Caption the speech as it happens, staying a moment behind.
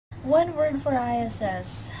One word for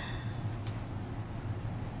ISS.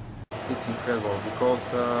 It's incredible because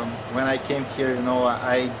when I came here,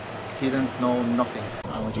 I didn't know nothing.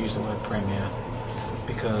 I would use the word premier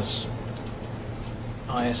because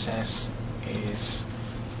ISS is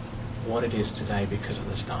what it is today because of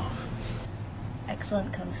the staff.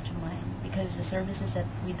 Excellent comes to mind because the services that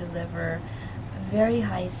we deliver, very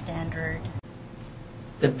high standard.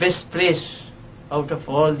 The best place out of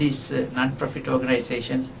all these non-profit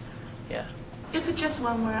organizations, yeah. If it's just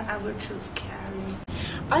one word, I would choose caring.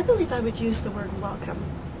 I believe I would use the word welcome,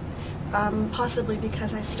 possibly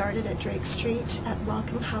because I started at Drake Street at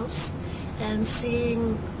Welcome House and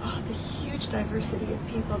seeing the huge diversity of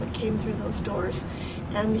people that came through those doors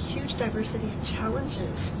and the huge diversity of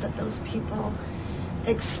challenges that those people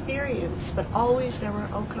experienced, but always there were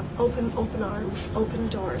open arms, open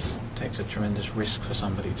doors. It takes a tremendous risk for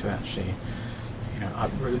somebody to actually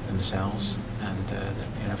uproot themselves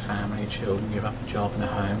and family, children, give up a job and a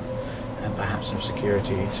home and perhaps some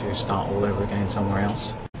security to start all over again somewhere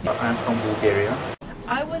else. I'm from Bulgaria.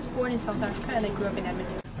 I was born in South Africa and I grew up in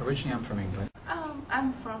Edmonton. Originally I'm from England.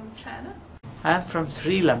 I'm from China. I'm from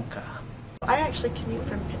Sri Lanka. I actually commute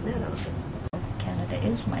from Pitneros. Canada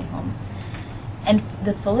is my home. And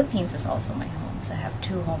the Philippines is also my home, so I have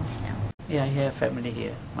two homes now. Yeah, I have family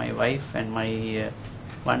here. My wife and my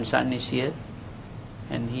one son is here,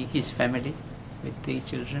 and his family with 3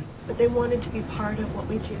 children. But they wanted to be part of what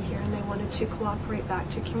we do here, and they wanted to cooperate back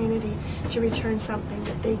to community to return something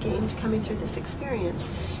that they gained coming through this experience.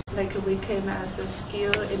 Like we came as a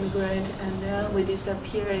skilled immigrant and then we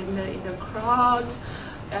disappear in the crowd,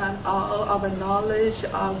 and all our knowledge,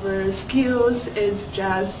 our skills is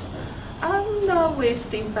just not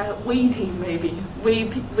wasting, but waiting maybe.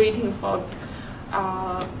 Waiting for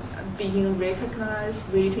being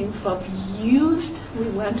recognized, waiting for being used. We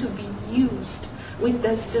want to be used.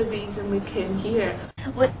 That's the reason we came here.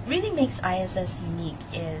 What really makes ISS unique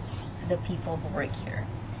is the people who work here.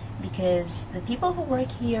 Because the people who work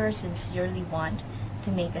here sincerely want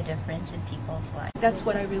to make a difference in people's lives. That's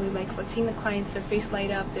what I really like about seeing the clients, their face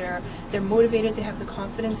light up, they're motivated, they have the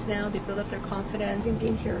confidence now, they build up their confidence. I've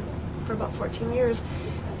been here for about 14 years,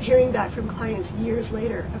 hearing back from clients years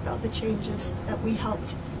later about the changes that we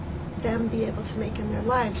helped them be able to make in their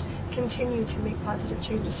lives, continue to make positive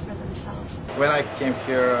changes for themselves. When I came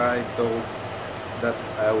here, I thought that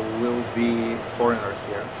I will be foreigner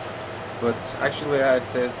here. But actually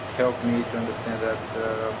ISS helped me to understand that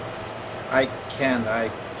I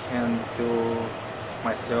can feel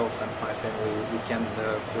myself and my family, we can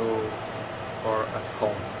feel or at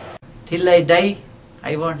home. Till I die,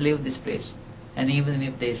 I won't leave this place. And even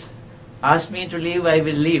if they ask me to leave, I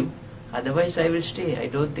will leave. Otherwise, I will stay. I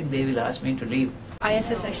don't think they will ask me to leave.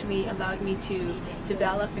 ISS actually allowed me to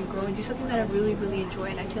develop and grow and do something that I really, really enjoy,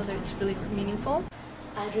 and I feel that it's really meaningful.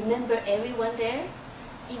 I remember everyone there,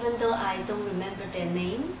 even though I don't remember their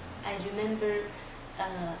name. I remember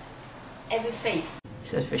every face.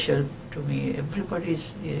 It's special to me.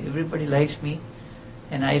 Everybody likes me,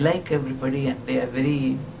 and I like everybody, and they are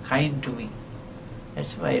very kind to me.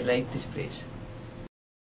 That's why I like this place.